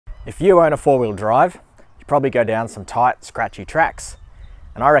If you own a four-wheel drive, you probably go down some tight, scratchy tracks,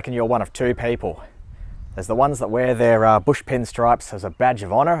 and I reckon you're one of two people. There's the ones that wear their bush pinstripes as a badge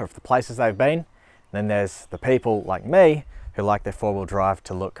of honour of the places they've been, and then there's the people like me who like their four-wheel drive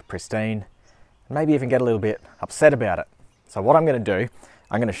to look pristine, and maybe even get a little bit upset about it. So what I'm going to do,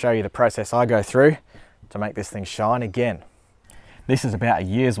 I'm going to show you the process I go through to make this thing shine again. This is about a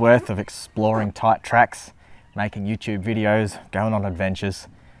year's worth of exploring tight tracks, making YouTube videos, going on adventures.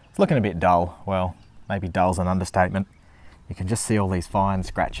 It's looking a bit dull. Well, maybe dull's an understatement. You can just see all these fine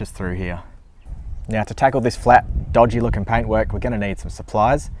scratches through here. Now to tackle this flat, dodgy looking paintwork, we're going to need some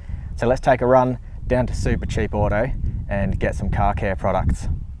supplies. So let's take a run down to Super Cheap Auto and get some car care products.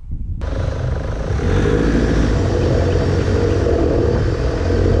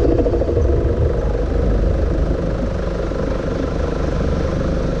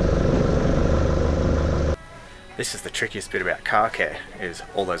 This is the trickiest bit about car care, is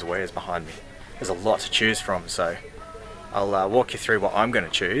all those wares behind me. There's a lot to choose from, so I'll walk you through what I'm going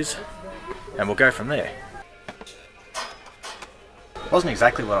to choose and we'll go from there. Wasn't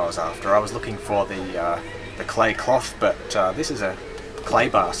exactly what I was after. I was looking for the clay cloth, but this is a clay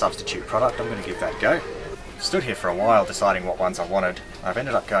bar substitute product. I'm going to give that a go. Stood here for a while deciding what ones I wanted. I've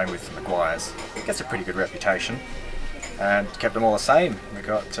ended up going with Maguire's. It gets a pretty good reputation and kept them all the same. We've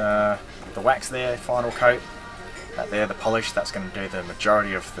got the wax there, final coat. There, the polish, that's going to do the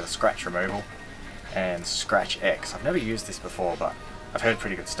majority of the scratch removal, and Scratch X. I've never used this before, but I've heard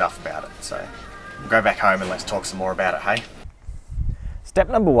pretty good stuff about it, so we'll go back home and let's talk some more about it, hey? Step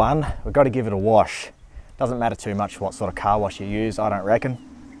number one, we've got to give it a wash. Doesn't matter too much what sort of car wash you use, I don't reckon.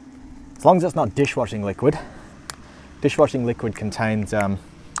 As long as it's not dishwashing liquid. Dishwashing liquid contains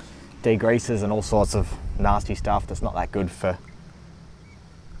degreasers and all sorts of nasty stuff that's not that good for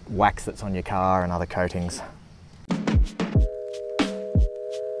wax that's on your car and other coatings.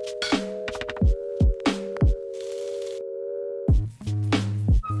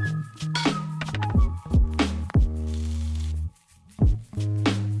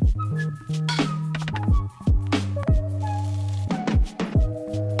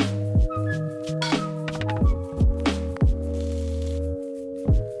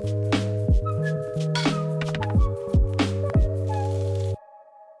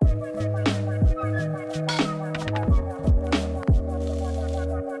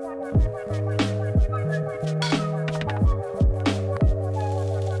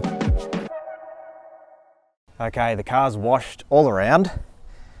 Okay, the car's washed all around.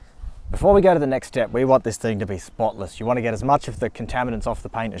 Before we go to the next step, we want this thing to be spotless. You want to get as much of the contaminants off the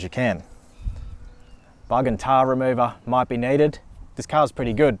paint as you can. Bug and tar remover might be needed. This car's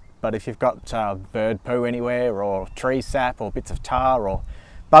pretty good, but if you've got bird poo anywhere, or tree sap, or bits of tar, or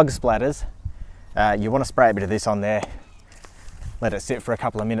bug splatters, you want to spray a bit of this on there, let it sit for a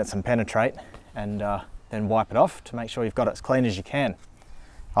couple of minutes and penetrate, and then wipe it off to make sure you've got it as clean as you can.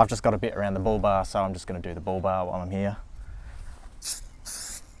 I've just got a bit around the bull bar, so I'm just going to do the bull bar while I'm here.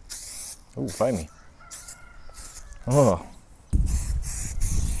 Ooh, foamy. Oh.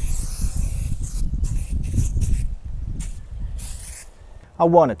 I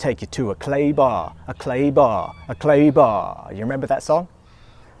want to take you to a clay bar, a clay bar, a clay bar. You remember that song?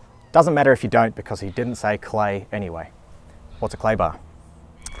 Doesn't matter if you don't, because he didn't say clay anyway. What's a clay bar?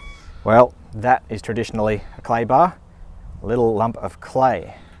 Well, that is traditionally a clay bar. A little lump of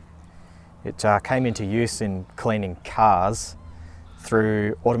clay. It came into use in cleaning cars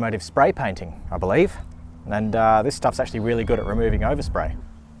through automotive spray painting, I believe. And this stuff's actually really good at removing overspray.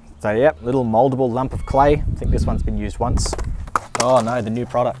 So yeah, little moldable lump of clay. I think this one's been used once. Oh no, the new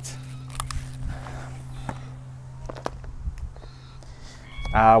product.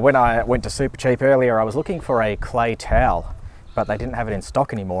 When I went to Super Cheap earlier, I was looking for a clay towel, but they didn't have it in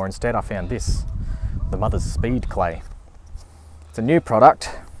stock anymore. Instead, I found this, the Mother's Speed clay. It's a new product,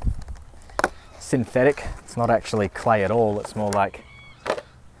 synthetic. It's not actually clay at all, it's more like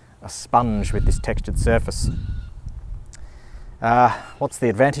a sponge with this textured surface. What's the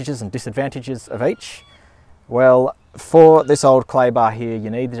advantages and disadvantages of each? Well, for this old clay bar here, you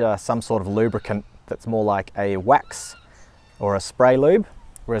need some sort of lubricant that's more like a wax or a spray lube,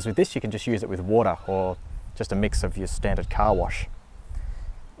 whereas with this you can just use it with water or just a mix of your standard car wash.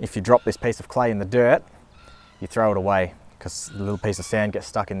 If you drop this piece of clay in the dirt, you throw it away, because a little piece of sand gets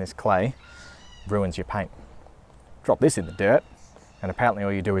stuck in this clay, ruins your paint. Drop this in the dirt, and apparently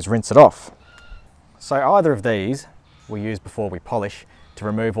all you do is rinse it off. So either of these we use before we polish to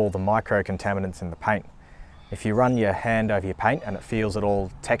remove all the micro contaminants in the paint. If you run your hand over your paint and it feels it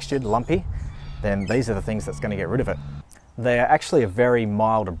all textured, lumpy, then these are the things that's going to get rid of it. They're actually a very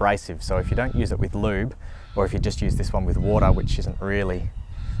mild abrasive, so if you don't use it with lube, or if you just use this one with water, which isn't really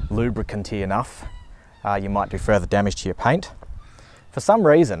lubricanty enough, you might do further damage to your paint. For some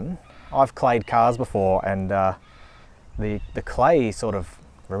reason, I've clayed cars before, and the clay sort of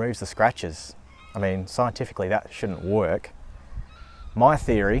removes the scratches. I mean, scientifically that shouldn't work. My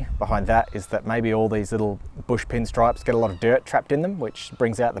theory behind that is that maybe all these little bush pinstripes get a lot of dirt trapped in them, which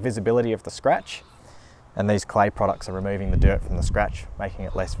brings out the visibility of the scratch, and these clay products are removing the dirt from the scratch, making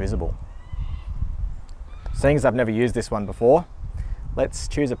it less visible. Seeing as I've never used this one before, let's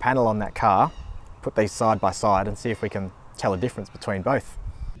choose a panel on that car, put these side by side and see if we can tell a difference between both.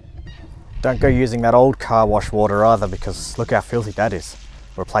 Don't go using that old car wash water either, because look how filthy that is.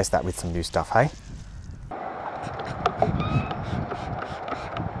 Replace that with some new stuff, hey?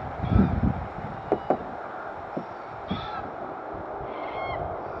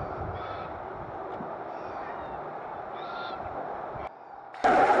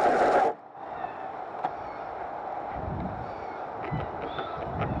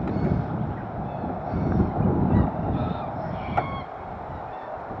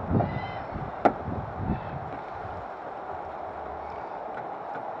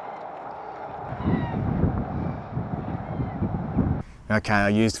 Okay, I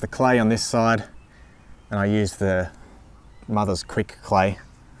used the clay on this side and I used the Mother's Quick clay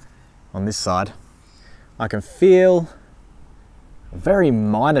on this side. I can feel a very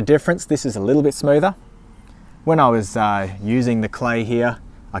minor difference. This is a little bit smoother. When I was using the clay here,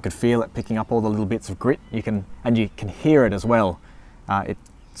 I could feel it picking up all the little bits of grit. You can hear it as well. It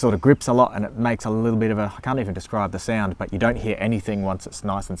sort of grips a lot and it makes a little bit of a, I can't even describe the sound, but you don't hear anything once it's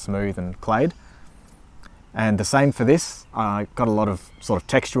nice and smooth and clayed. And the same for this. I got a lot of sort of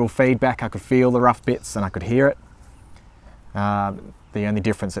textural feedback. I could feel the rough bits and I could hear it. The only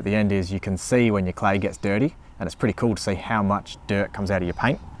difference at the end is you can see when your clay gets dirty, and it's pretty cool to see how much dirt comes out of your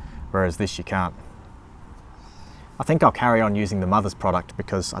paint, whereas this you can't. I think I'll carry on using the Mother's product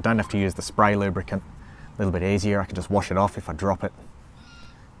because I don't have to use the spray lubricant. A little bit easier, I can just wash it off if I drop it.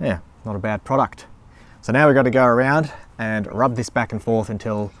 Yeah, not a bad product. So now we've got to go around and rub this back and forth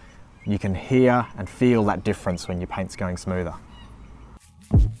until you can hear and feel that difference when your paint's going smoother.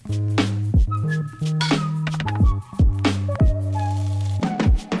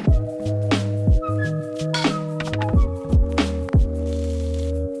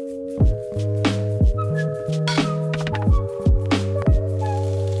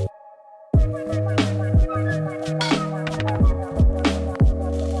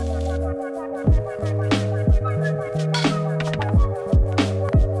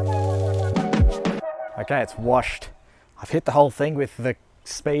 Okay, it's washed. I've hit the whole thing with the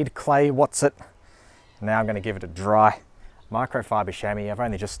Speed Clay What's-It. Now I'm going to give it a dry. Microfiber chamois, I've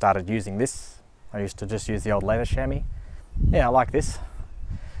only just started using this. I used to just use the old leather chamois. Yeah, I like this.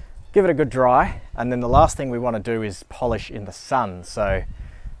 Give it a good dry, and then the last thing we want to do is polish in the sun. So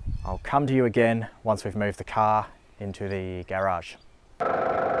I'll come to you again once we've moved the car into the garage.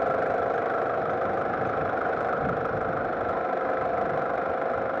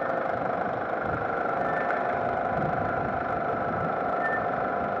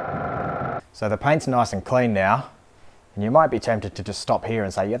 So the paint's nice and clean now, and you might be tempted to just stop here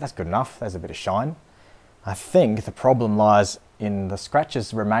and say, yeah, that's good enough, there's a bit of shine. I think the problem lies in the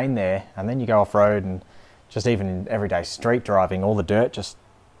scratches remain there, and then you go off-road and just even in everyday street driving, all the dirt just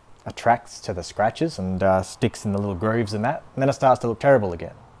attracts to the scratches and sticks in the little grooves and that, and then it starts to look terrible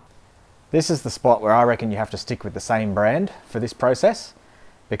again. This is the spot where I reckon you have to stick with the same brand for this process,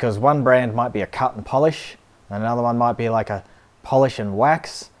 because one brand might be a cut and polish, and another one might be like a polish and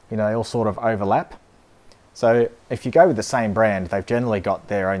wax. You know, they all sort of overlap. So if you go with the same brand, they've generally got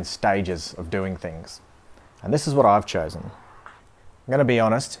their own stages of doing things. And this is what I've chosen. I'm going to be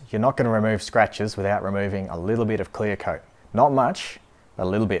honest, you're not going to remove scratches without removing a little bit of clear coat. Not much, but a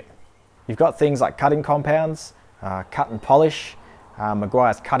little bit. You've got things like cutting compounds, cut and polish.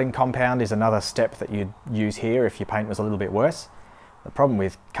 Maguire's cutting compound is another step that you'd use here if your paint was a little bit worse. The problem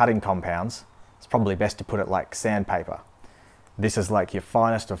with cutting compounds, it's probably best to put it like sandpaper. This is like your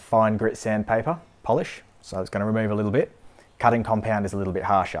finest of fine grit sandpaper polish, so it's going to remove a little bit. Cutting compound is a little bit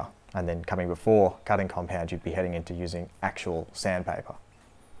harsher, and then coming before cutting compound you'd be heading into using actual sandpaper.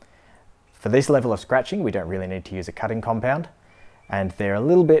 For this level of scratching we don't really need to use a cutting compound, and they're a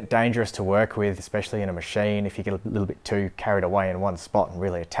little bit dangerous to work with, especially in a machine. If you get a little bit too carried away in one spot and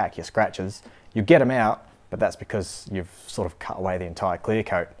really attack your scratches, you get them out, but that's because you've sort of cut away the entire clear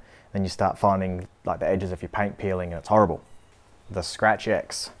coat. Then you start finding like the edges of your paint peeling and it's horrible. The Scratch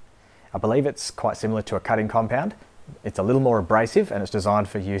X. I believe it's quite similar to a cutting compound. It's a little more abrasive and it's designed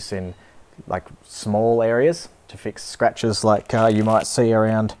for use in like small areas to fix scratches like you might see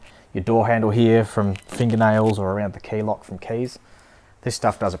around your door handle here from fingernails or around the key lock from keys. This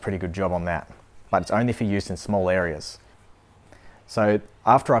stuff does a pretty good job on that, but it's only for use in small areas. So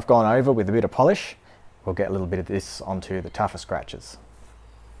after I've gone over with a bit of polish, we'll get a little bit of this onto the tougher scratches.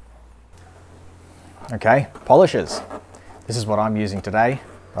 Okay, polishers. This is what I'm using today,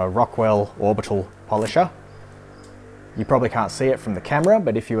 a Rockwell orbital polisher. You probably can't see it from the camera,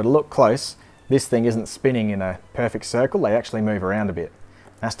 but if you were to look close, this thing isn't spinning in a perfect circle, they actually move around a bit.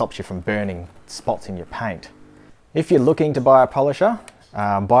 That stops you from burning spots in your paint. If you're looking to buy a polisher,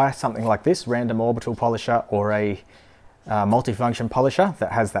 buy something like this, random orbital polisher or a multifunction polisher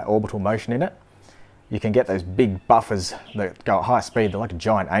that has that orbital motion in it. You can get those big buffers that go at high speed. They're like a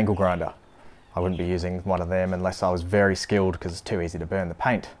giant angle grinder. I wouldn't be using one of them unless I was very skilled because it's too easy to burn the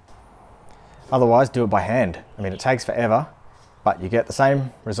paint. Otherwise, do it by hand. I mean, it takes forever, but you get the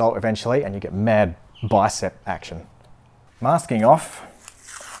same result eventually and you get mad bicep action. Masking off,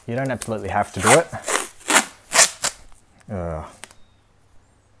 you don't absolutely have to do it.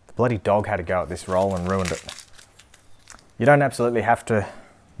 The bloody dog had a go at this roll and ruined it. You don't absolutely have to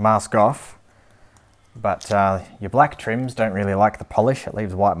mask off, but your black trims don't really like the polish. It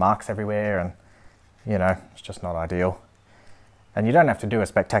leaves white marks everywhere and, you know, it's just not ideal. And you don't have to do a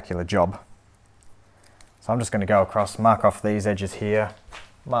spectacular job. So I'm just going to go across, mark off these edges here,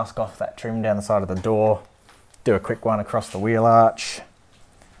 mask off that trim down the side of the door, do a quick one across the wheel arch,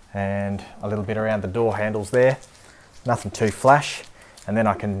 and a little bit around the door handles there. Nothing too flash. And then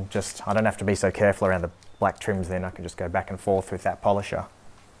I don't have to be so careful around the black trims then, I can just go back and forth with that polisher.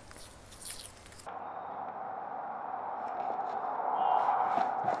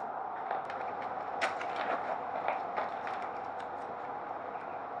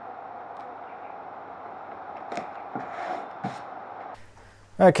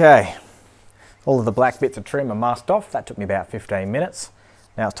 Okay, all of the black bits of trim are masked off. That took me about 15 minutes.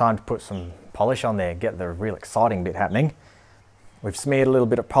 Now it's time to put some polish on there, get the real exciting bit happening. We've smeared a little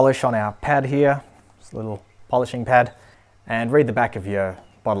bit of polish on our pad here, just a little polishing pad, and read the back of your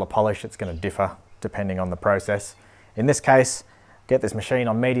bottle of polish. It's going to differ depending on the process. In this case, get this machine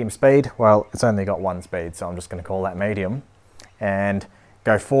on medium speed. Well, it's only got one speed, so I'm just going to call that medium, and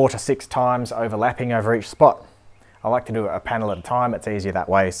go 4 to 6 times overlapping over each spot. I like to do it a panel at a time, it's easier that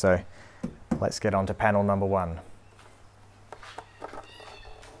way, so let's get on to panel number 1.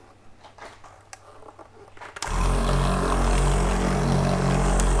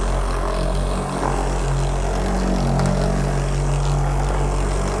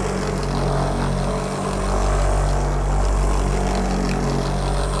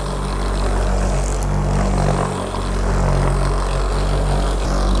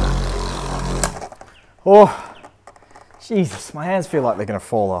 Oh! Jesus, my hands feel like they're going to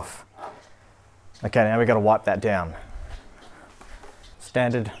fall off. Okay, now we've got to wipe that down.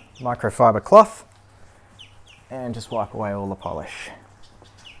 Standard microfiber cloth, and just wipe away all the polish.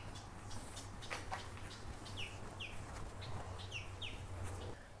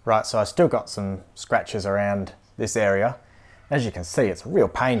 Right, so I've still got some scratches around this area. As you can see, it's a real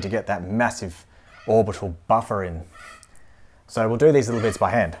pain to get that massive orbital buffer in. So we'll do these little bits by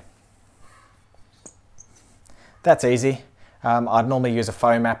hand. That's easy. I'd normally use a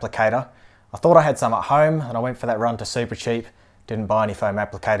foam applicator. I thought I had some at home and I went for that run to Super Cheap. Didn't buy any foam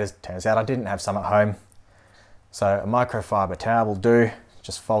applicators. Turns out I didn't have some at home. So a microfiber towel will do.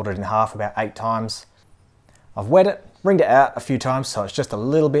 Just fold it in half about 8 times. I've wet it, wringed it out a few times so it's just a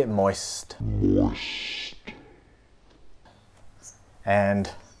little bit moist. And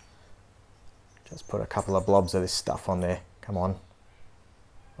just put a couple of blobs of this stuff on there. Come on.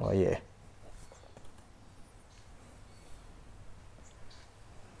 Oh yeah.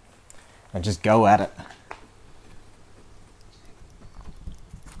 And just go at it.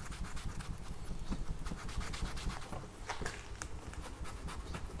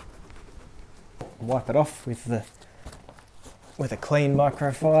 Wipe it off with a clean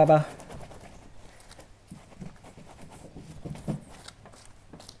microfiber.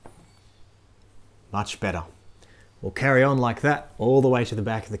 Much better. We'll carry on like that all the way to the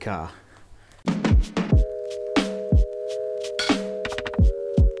back of the car.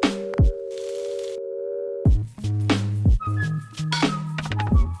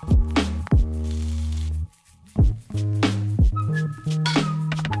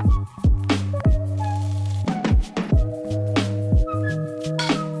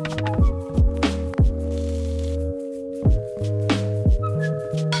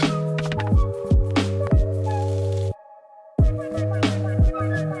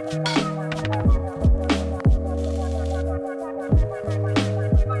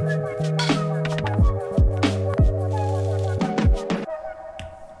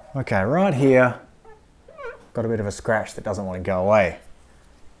 Okay, right here, got a bit of a scratch that doesn't want to go away.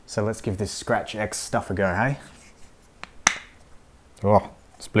 So let's give this Scratch X stuff a go, hey? Oh,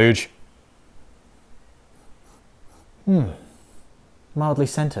 splooge. Mildly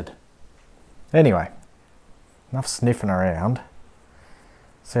scented. Anyway, enough sniffing around.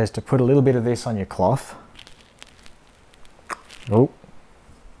 Says to put a little bit of this on your cloth. Oh.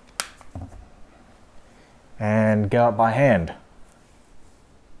 And go up by hand.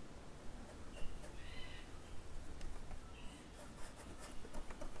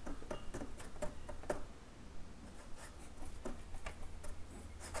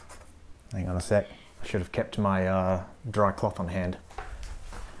 Hang on a sec, I should have kept my dry cloth on hand.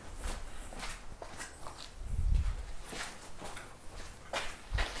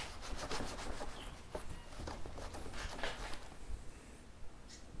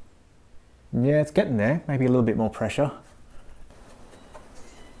 Yeah, it's getting there, maybe a little bit more pressure.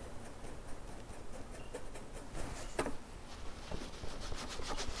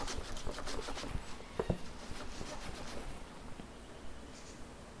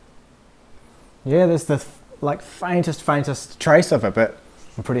 Yeah, there's the like faintest trace of it, but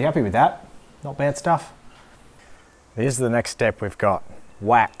I'm pretty happy with that. Not bad stuff. Here's the next step we've got,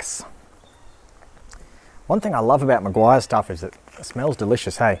 wax. One thing I love about Meguiar's stuff is that it smells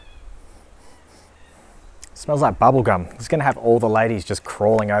delicious, hey? It smells like bubblegum. It's gonna have all the ladies just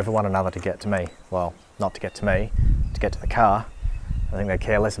crawling over one another to get to me. Well, not to get to me, to get to the car. I think they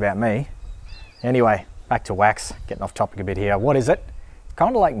care less about me. Anyway, back to wax, getting off topic a bit here. What is it? It's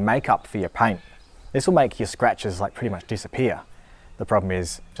kind of like makeup for your paint. This will make your scratches like pretty much disappear. The problem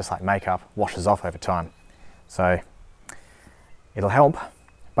is, just like makeup, washes off over time. So it'll help,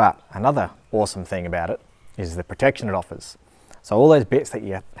 but another awesome thing about it is the protection it offers. So all those bits that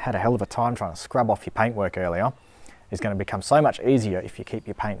you had a hell of a time trying to scrub off your paintwork earlier is going to become so much easier if you keep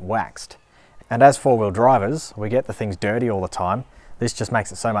your paint waxed. And as four-wheel drivers, we get the things dirty all the time. This just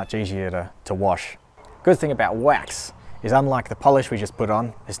makes it so much easier to wash. Good thing about wax is, unlike the polish we just put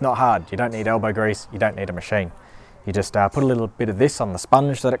on, it's not hard. You don't need elbow grease, you don't need a machine. You just put a little bit of this on the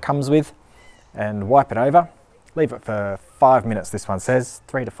sponge that it comes with and wipe it over. Leave it for 5 minutes, this one says,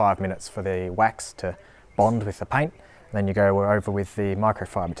 3 to 5 minutes for the wax to bond with the paint. And then you go over with the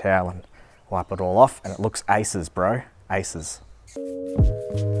microfiber towel and wipe it all off, and it looks aces, bro, aces.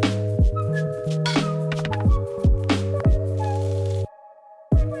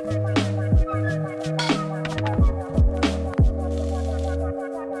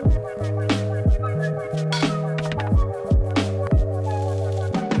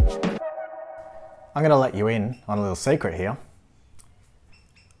 I'm going to let you in on a little secret here.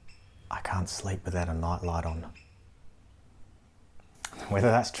 I can't sleep without a night light on. Whether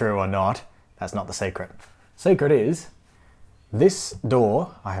that's true or not, that's not the secret. Secret is, this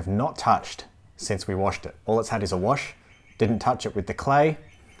door I have not touched since we washed it. All it's had is a wash, didn't touch it with the clay,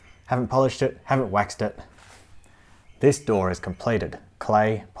 haven't polished it, haven't waxed it. This door is completed.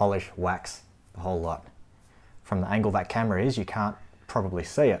 Clay, polish, wax, the whole lot. From the angle that camera is, you can't probably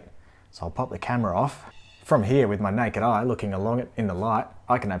see it. So I'll pop the camera off. From here, with my naked eye, looking along it in the light,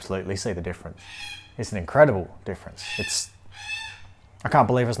 I can absolutely see the difference. It's an incredible difference. I can't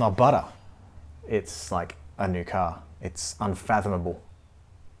believe it's not butter. It's like a new car. It's unfathomable.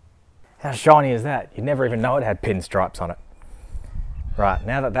 How shiny is that? You'd never even know it had pinstripes on it. Right,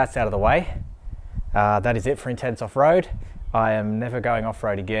 now that that's out of the way, that is it for Intense Off-Road. I am never going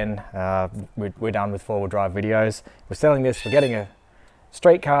off-road again. We're done with four-wheel drive videos. We're selling this, we're getting a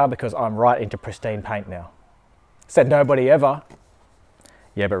street car because I'm right into pristine paint now. Said nobody ever.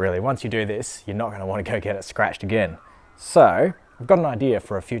 Yeah, but really, once you do this, you're not going to want to go get it scratched again. So, I've got an idea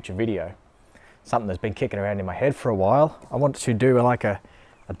for a future video. Something that's been kicking around in my head for a while. I want to do like a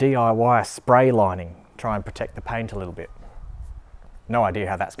DIY spray lining, try and protect the paint a little bit. No idea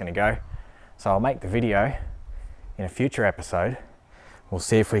how that's going to go. So I'll make the video in a future episode. We'll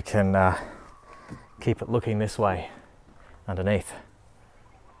see if we can keep it looking this way underneath.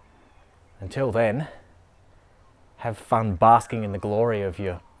 Until then, have fun basking in the glory of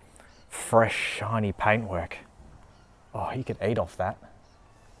your fresh, shiny paintwork. Oh, you could eat off that.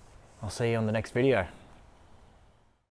 I'll see you on the next video.